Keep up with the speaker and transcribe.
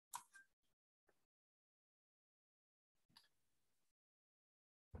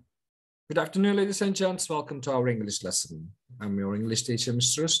Good afternoon, ladies and gents. Welcome to our English lesson. I'm your English teacher,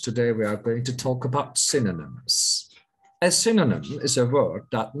 Mr. Today we are going to talk about synonyms. A synonym is a word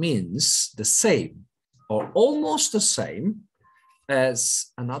that means the same or almost the same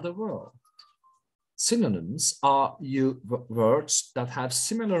as another word. Synonyms are words that have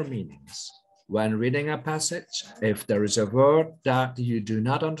similar meanings. When reading a passage, if there is a word that you do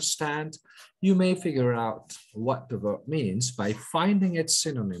not understand, you may figure out what the word means by finding its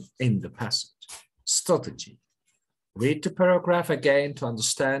synonym in the passage. Strategy. Read the paragraph again to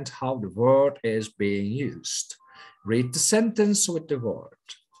understand how the word is being used. Read the sentence with the word.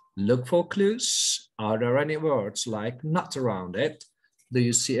 Look for clues. Are there any words like not around it? Do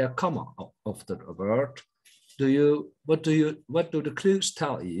you see a comma after the word? What do the clues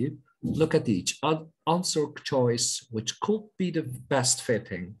tell you? Look at each answer choice, which could be the best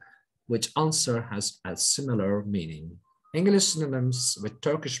fitting. Which answer has a similar meaning? English synonyms with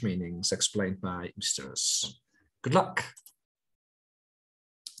Turkish meanings explained by Mr. Good luck.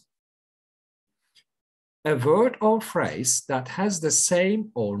 A word or phrase that has the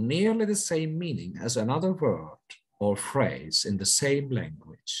same or nearly the same meaning as another word or phrase in the same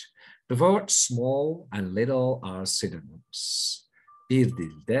language. The words small and little are synonyms. Bir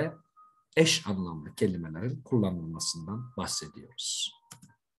dilde eş anlamlı kelimelerin kullanılmasından bahsediyoruz.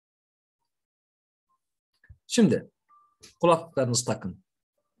 Şimdi kulaklıklarınızı takın.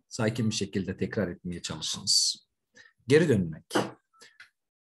 Sakin bir şekilde tekrar etmeye çalışınız. Geri dönmek.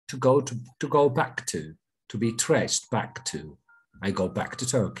 To go back to be traced back to. I go back to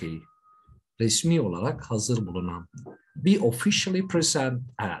Turkey. Resmi olarak hazır bulunan. Be officially present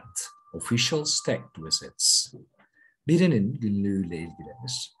at. Official state visits. Birinin günlüğüyle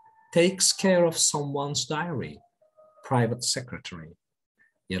ilgilenir. Takes care of someone's diary. Private secretary.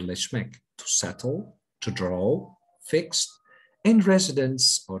 Yerleşmek. To settle. To draw, fixed, in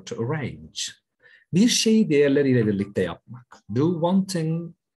residence or to arrange. Bir şeyi diğerleriyle birlikte yapmak. Do one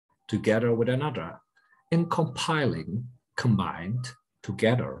thing together with another. In compiling, combined,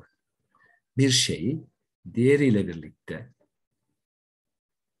 together. Bir şeyi diğeriyle birlikte.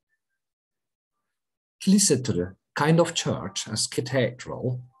 Kilise türü, kind of church as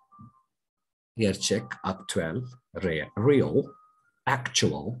Cathedral. Gerçek, Aktüel, real,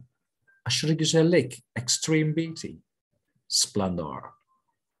 actual. Aşırı güzellik, extreme beauty. Splendour.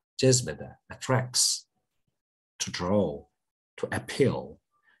 Cezbeder Attracts. To draw, to appeal.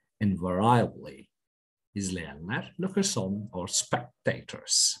 Invariably. İzleyenler, lookers on or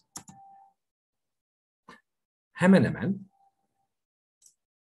spectators. Hemen hemen.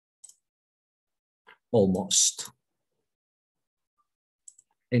 Almost.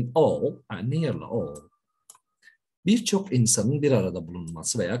 In all and nearly all. Birçok insanın bir arada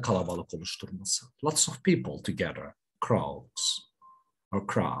bulunması veya kalabalık oluşturması. Lots of people together, crowds or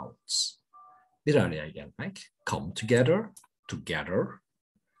crowds. Bir araya gelmek, come together, together.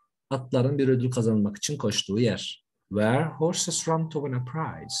 Atların bir ödül kazanmak için koştuğu yer. Where horses run to win a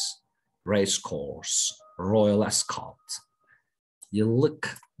prize. Race course, royal escort.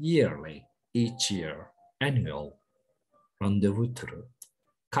 Yıllık, yearly, each year, annual. Randevu türü,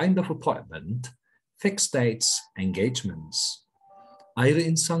 kind of appointment. Fixed dates, engagements. Ayrı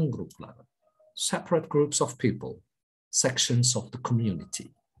insan grupları. Separate groups of people. Sections of the community.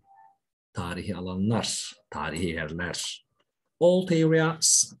 Tarihi alanlar, tarihi yerler. Old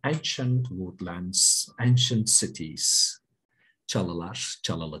areas, ancient woodlands, ancient cities. Çalılar,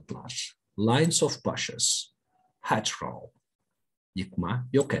 çalılıklar. Lines of bushes. Hedgerow. Yıkma,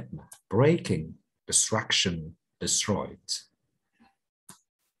 yok etme. Breaking, destruction, destroyed.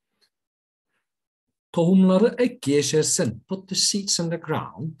 Tohumları ek yeşersin. Put the seeds in the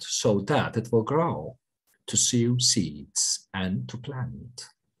ground so that it will grow. To sow seeds and to plant.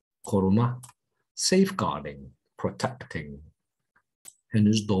 Koruma, safeguarding, protecting.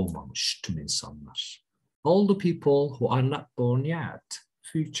 Henüz doğmamış tüm insanlar. All the people who are not born yet.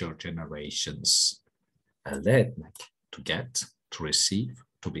 Future generations. Elde etmek, to get, to receive,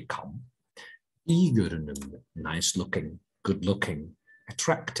 to become. İyi görünümlü, nice looking, good looking,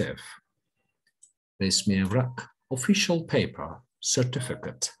 attractive. Resmi evrak, official paper,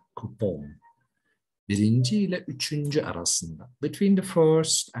 certificate, kupon. Birinci ile üçüncü arasında. Between the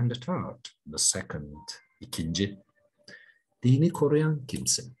first and the third. The second. İkinci. Dini koruyan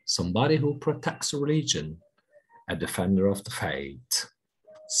kimse. Somebody who protects a religion. A defender of the faith.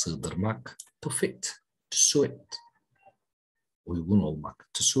 Sığdırmak. To fit. To suit. Uygun olmak.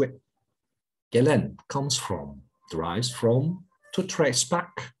 To suit. Gelen. Comes from. Derives from. To trace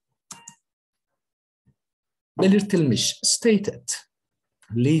back. Belirtilmiş, stated.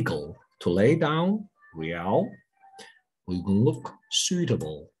 Legal, to lay down, real. Uygunluk,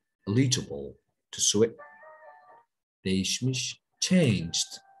 suitable. eligible to switch, değişmiş,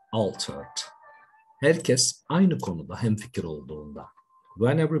 changed, altered. Herkes aynı konuda hemfikir olduğunda.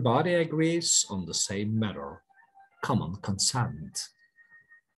 When everybody agrees on the same matter, common consent.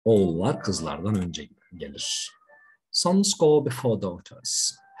 Oğullar kızlardan önce gelir. Sons go before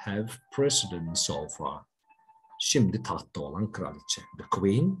daughters, have precedence over. Şimdi tahtta olan kraliçe. The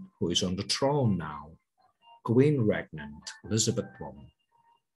queen, who is on the throne now. Queen Regnant, Elizabeth I.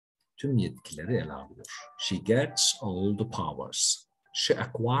 Tüm yetkileri ele alıyor. She gets all the powers. She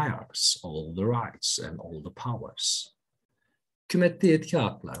acquires all the rights and all the powers. Hükümette yetki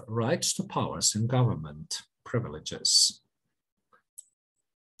hakları. Rights to powers in government. Privileges.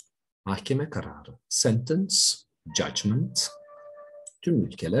 Mahkeme kararı. Sentence, judgment. Tüm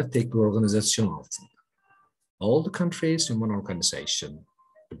ülkeler tek bir organizasyon altında. All the countries in one organization.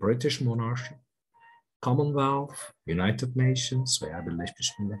 The British Monarchy, Commonwealth, United Nations veya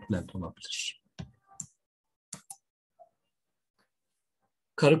Birleşmiş Milletler de olabilir.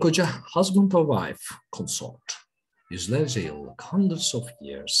 Karı koca, husband or wife, consort. Yüzlerce yıllık, hundreds of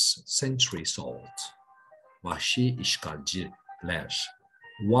years, centuries old. Vahşi işgalciler,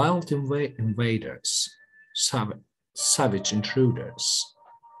 wild invaders, savage intruders.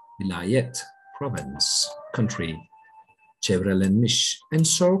 Vilayet, province, country. Çevrelenmiş,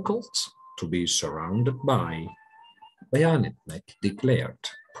 encircled, to be surrounded by. Beyan etmek, declared,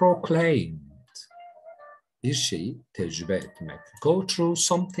 proclaimed. Bir şeyi tecrübe etmek. Go through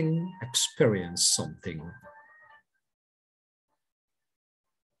something, experience something.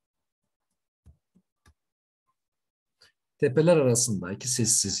 Tepeler arasındaki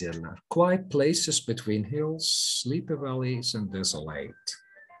sessiz yerler. Quiet places between hills, sleepy valleys and desolate.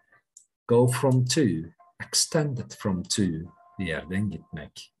 Go from to, extended from to, bir yerden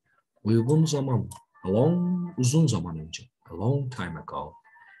gitmek. Uygun zaman, uzun zaman önce, a long time ago.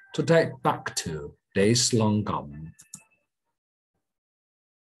 To date back to, days long gone.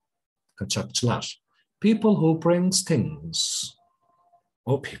 Kaçakçılar, people who brings things,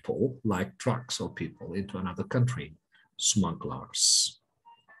 or people like trucks or people into another country. Smugglers.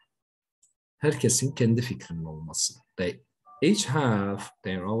 Herkesin kendi fikrinin olması. They each have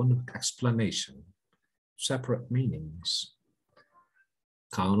their own explanation, separate meanings.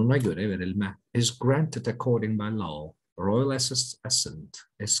 Kanuna göre verilme is granted according by law. Royal assent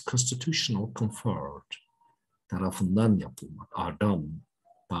is constitutional conferred. Tarafından yapılmak, are done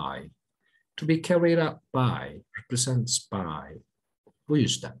by. To be carried out by, represents by. Bu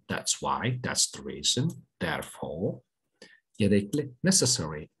yüzden, that's why, that's the reason, therefore. Gerekli,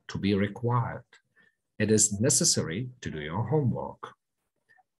 necessary, to be required. It is necessary to do your homework.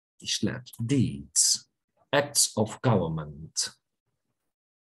 İşler, deeds, acts of government.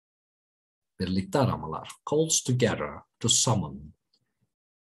 Birlikte aramalar, calls together, to summon.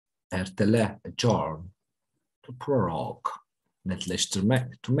 Ertele, adjourn, to prorogue.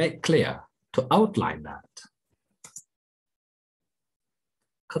 Netleştirmek, to make clear, to outline that.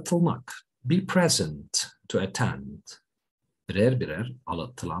 Katılmak, be present, to attend. Birer birer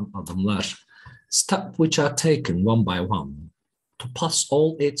atılan adımlar. Steps which are taken one by one. To pass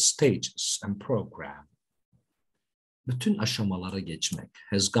all its stages and program. Bütün aşamalara geçmek.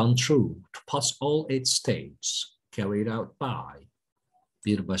 Has gone through. To pass all its stages. Carried out by.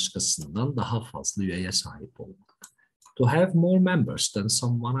 Bir başkasından daha fazla üyeye sahip olmak. To have more members than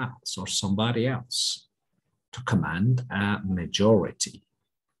someone else or somebody else. To command a majority.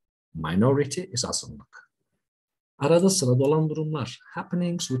 Minority is azınlık. Arada sırada olan durumlar.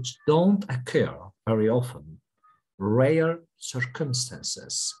 Happenings which don't occur very often. Rare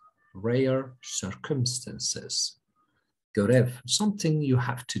circumstances. Rare circumstances. Görev. Something you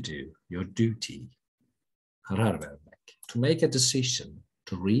have to do. Your duty. Karar vermek. To make a decision.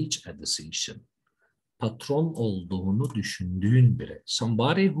 To reach a decision. Patron olduğunu düşündüğün biri.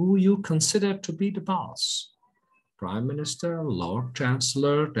 Somebody who you consider to be the boss. Prime Minister, Lord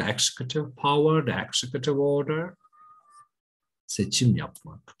Chancellor, the executive power, the executive order. Seçim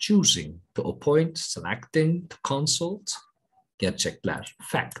yapmak. Choosing, to appoint, selecting, to consult. Gerçekler,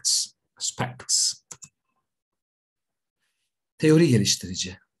 facts, aspects. Teori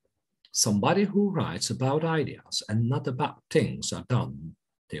geliştirici. Somebody who writes about ideas and not about things are done.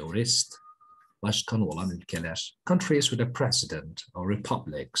 Teorist. Başkanı olan ülkeler. Countries with a president or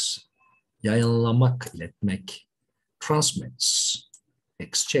republics. Yayınlamak, iletmek. Transmits,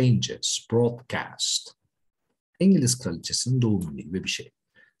 exchanges, broadcast. İngiliz kraliçesinin doğum günü gibi bir şey.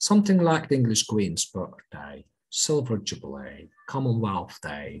 Something like the English Queen's birthday, Silver Jubilee, Commonwealth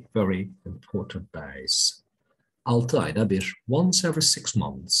Day, very important days. 6 ayda bir, once every 6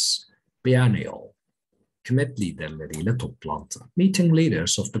 months, biennial. Hükümet liderleriyle toplantı. Meeting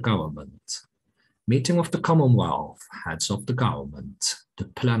leaders of the government. Meeting of the Commonwealth, heads of the government.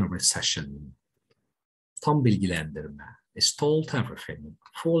 The plenary session. Tam bilgilendirme. Is told everything.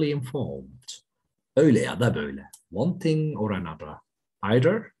 Fully informed. Öyle ya da böyle. One thing or another.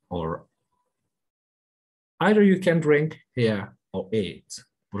 Either you can drink here or eat.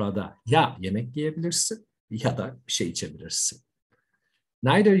 Burada ya yemek yiyebilirsin ya da bir şey içebilirsin.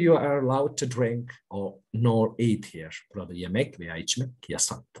 Neither you are allowed to drink nor eat here. Burada yemek veya içmek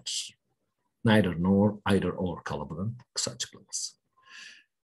yasaktır. Neither nor, either or kalıbının kısa açıklaması.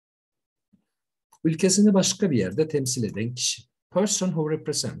 Ülkesini başka bir yerde temsil eden kişi. Person who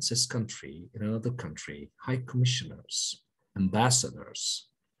represents his country in another country. High commissioners, ambassadors.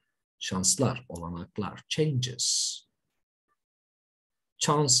 Şanslar, olanaklar, changes.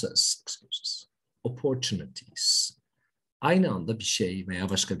 Chances, opportunities. Aynı anda bir şey veya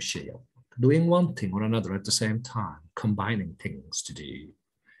başka bir şey yapmak. Doing one thing or another at the same time. Combining things to do.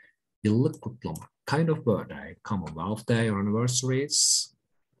 Yıllık kutlama. Kind of birthday. Commonwealth Day or anniversaries.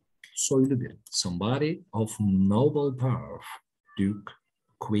 Soylu biri. Somebody of noble birth. Duke,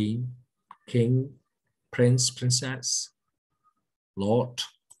 Queen, King, Prince, Princess. Lord.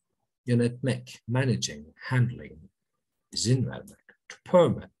 Yönetmek. Managing, handling. İzin vermek. To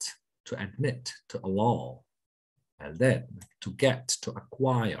permit. To admit. To allow. Elde etmek, to get, to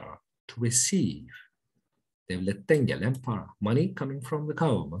acquire, to receive. Devletten gelen para. Money coming from the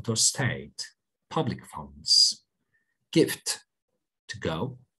government or state. Public funds. Gift, to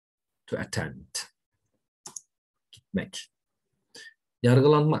go, to attend. Gitmek.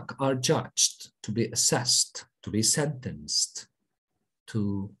 Yargılanmak, are judged, to be assessed, to be sentenced,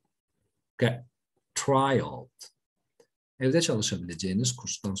 to get trialed. Evde çalışabileceğiniz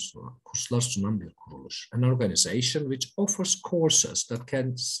kurslar sunan bir kuruluş. An organization which offers courses that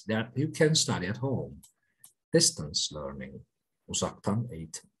you can study at home. Distance learning, uzaktan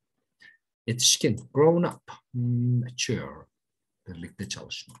eğitim. Yetişkin, grown up, mature, birlikte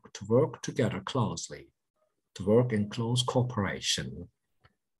çalışmak. To work together closely, to work in close cooperation.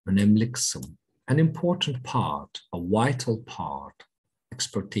 Önemli kısım, an important part, a vital part,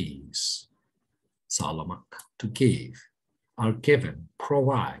 expertise. Sağlamak, to give. Are given,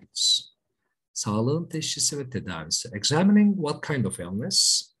 provides. Sağlığın teşhisi ve tedavisi. Examining what kind of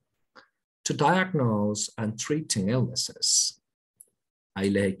illness. To diagnose and treating illnesses.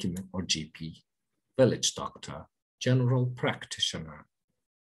 Aile hekimi or GP. Village doctor. General practitioner.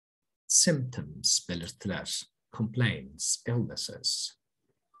 Symptoms, belirtiler. Complaints, illnesses.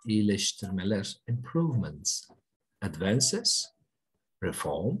 İyileştirmeler, improvements. Advances,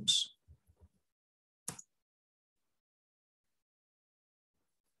 reforms.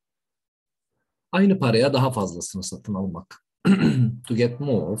 Aynı paraya daha fazlasını satın almak. To get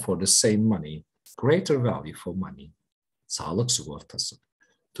more for the same money. Greater value for money. Sağlık sigortası.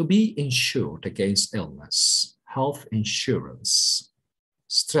 To be insured against illness. Health insurance.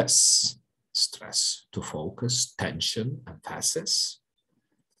 Stress. Stress. To focus, tension, emphasis.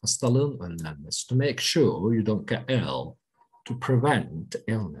 Hastalığın önlenmesi. To make sure you don't get ill. To prevent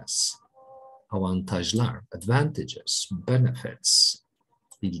illness. Avantajlar. Advantages. Benefits.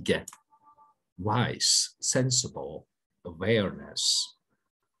 Bilge. Wise, sensible, awareness,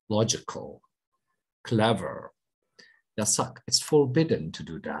 logical, clever. Yasak. It's forbidden to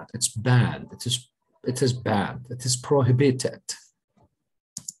do that. It's banned. It is banned. It is prohibited.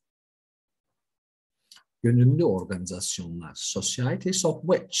 Gönüllü organizasyonlar. Societies of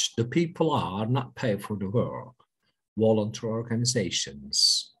which the people are not paid for the work. Voluntary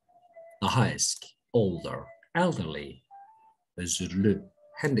organizations. Daha eski. Older. Elderly. Özürlü.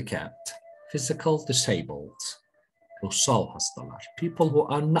 Handicapped. Physical disabled, ruhsal hastalar. People who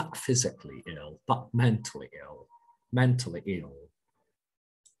are not physically ill, but mentally ill.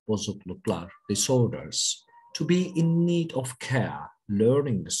 Bozukluklar, disorders. To be in need of care,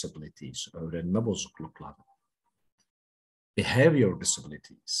 learning disabilities, öğrenme bozuklukları. Behavior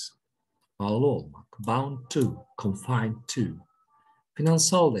disabilities, bağlı olmak. Bound to, confined to.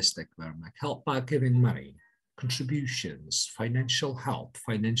 Finansal destek vermek, help by giving money. Contributions, financial help,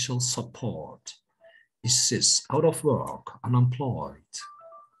 financial support. İşsiz, out of work, unemployed.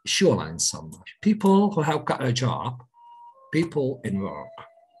 İşi olan insanlar. People who have got a job, people in work.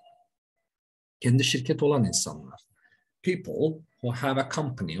 Kendi şirket olan insanlar. People who have a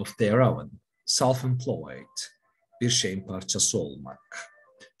company of their own, self-employed. Bir şeyin parçası olmak.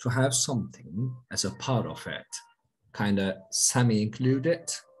 To have something as a part of it, kind of semi-included.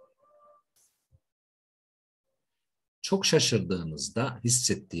 Çok şaşırdığınızda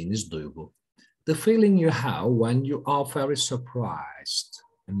hissettiğiniz duygu. The feeling you have when you are very surprised.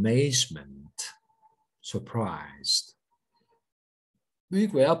 Amazement. surprised.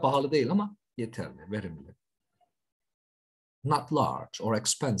 Büyük veya pahalı değil ama yeterli, verimli. Not large or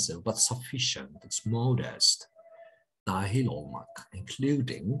expensive, but sufficient. It's modest. Dahil olmak,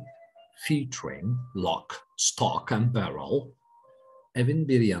 including, featuring, lock, stock and barrel. Evin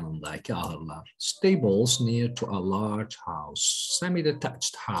bir yanındaki ahırlar. Stables near to a large house.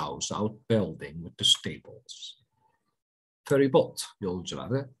 Semi-detached house outbuilding with the stables. Feribot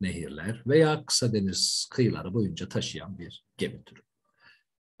yolcuları, nehirler veya kısa deniz kıyıları boyunca taşıyan bir gemi türü.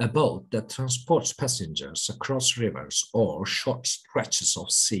 A boat that transports passengers across rivers or short stretches of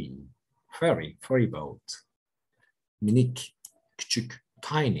sea. Ferry boat. Minik, küçük,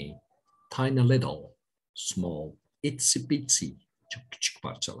 tiny, tiny little, small, itsy bitsy, çok küçük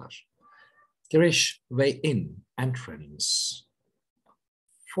parçalar. Giriş ve in, entrance.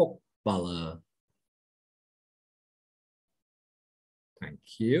 Fok balığı.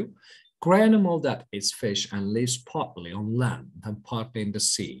 Thank you. Gray animal that eats fish and lives partly on land and partly in the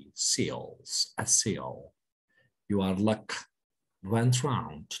sea. Seals, a seal. Yuvarlak, went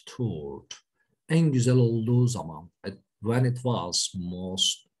round, toured. En güzel olduğu zaman, when it was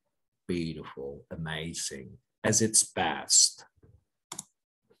most beautiful, amazing, as its best.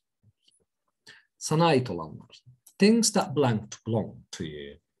 Sana ait olanlar. Things that belong to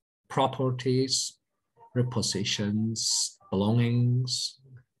you. Properties, repositions, belongings.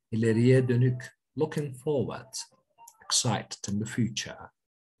 İleriye dönük, looking forward. Excited in the future.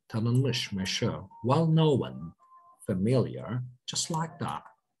 Tanınmış, meşhur, well known, familiar, just like that.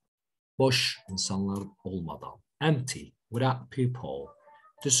 Boş insanlar olmadan. Empty, without people.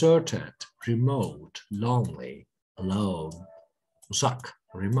 Deserted, remote, lonely, alone. Uzak,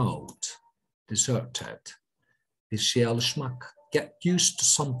 remote, deserted. Bir şeye alışmak. Get used to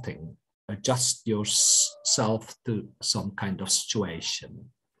something. Adjust yourself to some kind of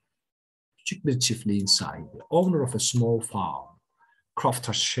situation. Küçük bir çiftliğin sahibi. Owner of a small farm.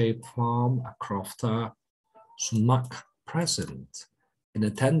 Crofter-shaped farm, a crofter. Sunmak, present. In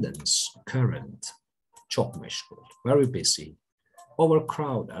attendance, current. Çok meşgul, very busy.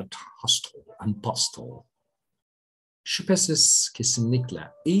 Overcrowded, hostile and bustle. Şüphesiz,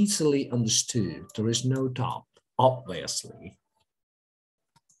 kesinlikle. Easily understood, there is no doubt, obviously.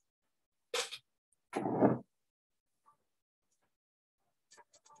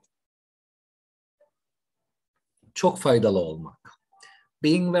 Çok faydalı olmak.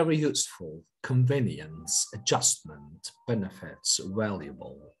 Being very useful, convenience, adjustment, benefits,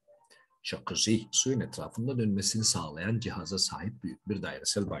 valuable. Jacuzzi, suyun etrafında dönmesini sağlayan cihaza sahip büyük bir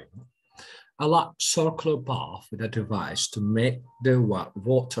dairesel banyo. A large circular bath with a device to make the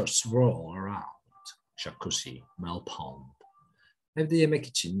water swirl around. Jacuzzi, Mel Pond. Evde yemek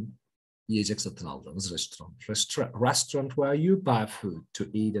için yiyecek satın aldığınız restoran. Restaurant where you buy food to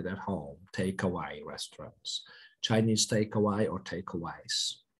eat it at home. Takeaway restaurants. Chinese takeaway or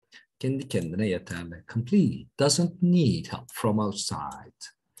takeaways. Kendi kendine yeterli. Complete. Doesn't need help from outside.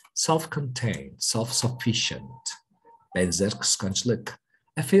 Self-contained. Self-sufficient. Benzer kıskançlık.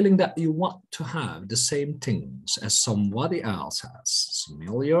 A feeling that you want to have the same things as somebody else has.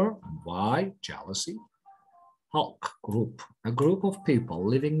 Familiar. And why? Jealousy. Hulk, group. A group of people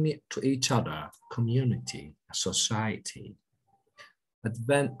living near to each other. Community. A society.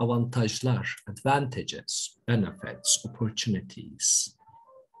 Avantajlar, advantages, benefits, opportunities.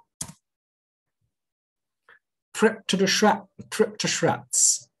 Trip to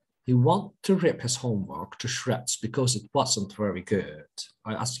shreds. He wanted to rip his homework to shreds because it wasn't very good.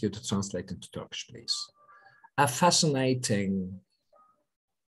 I ask you to translate into Turkish, please. A fascination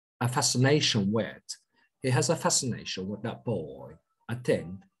with. He has a fascination with that boy. I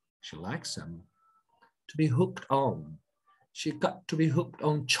think she likes him. To be hooked on. She got to be hooked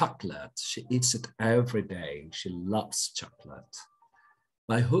on chocolate. She eats it every day. She loves chocolate.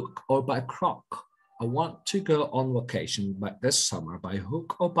 By hook or by crook. I want to go on vacation this summer by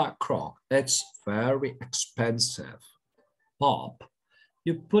hook or by crook. It's very expensive. Bob,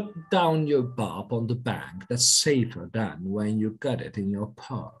 you put down your bob on the bank. That's safer than when you got it in your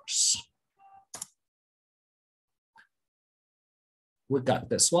purse. We got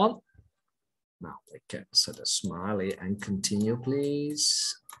this one. Now we can set a smiley and continue,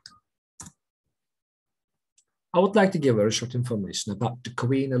 please. I would like to give very short information about the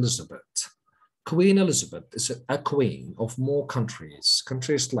Queen Elizabeth. Queen Elizabeth is a queen of more countries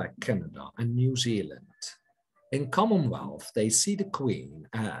like Canada and New Zealand. In Commonwealth, they see the Queen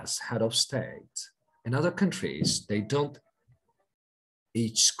as head of state. In other countries, they don't.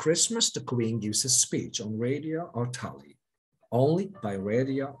 Each Christmas, the Queen gives a speech on radio or telly. Only by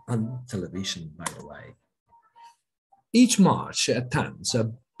radio and television, by the way. Each March, she attends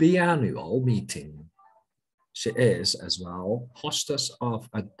a biannual meeting. She is as well hostess of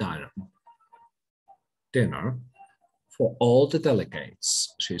a dinner for all the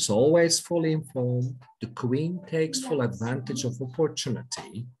delegates. She is always fully informed. The Queen takes full advantage of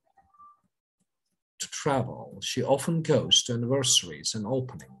opportunity to travel. She often goes to anniversaries and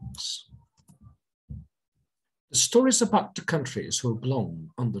openings. The stories about the countries who belong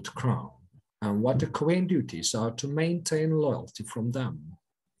under the crown and what the Queen's duties are to maintain loyalty from them.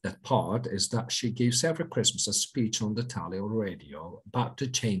 That part is that she gives every Christmas a speech on the telly or radio about the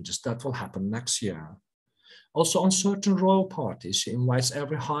changes that will happen next year. Also, on certain royal parties, she invites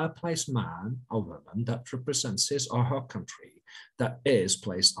every high-placed man or woman that represents his or her country that is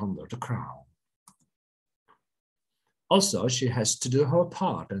placed under the crown. Also, she has to do her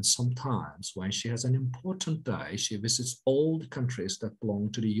part, and sometimes when she has an important day, she visits all the countries that belong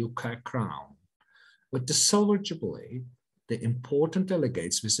to the UK crown. With the Silver Jubilee, the important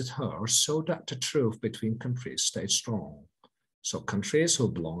delegates visit her so that the truth between countries stays strong. So countries who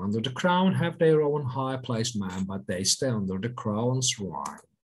belong under the crown have their own high-placed man, but they stay under the crown's rule.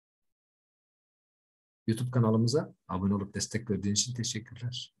 YouTube kanalımıza abone olup destek verdiğiniz için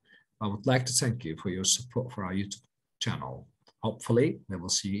teşekkürler. I would like to thank you for your support for our YouTube channel. Hopefully, we will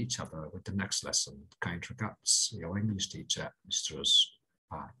see each other with the next lesson. Kind regards, your English teacher, Mr.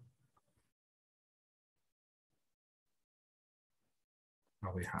 Bye.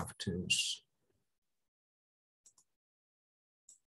 Now we have to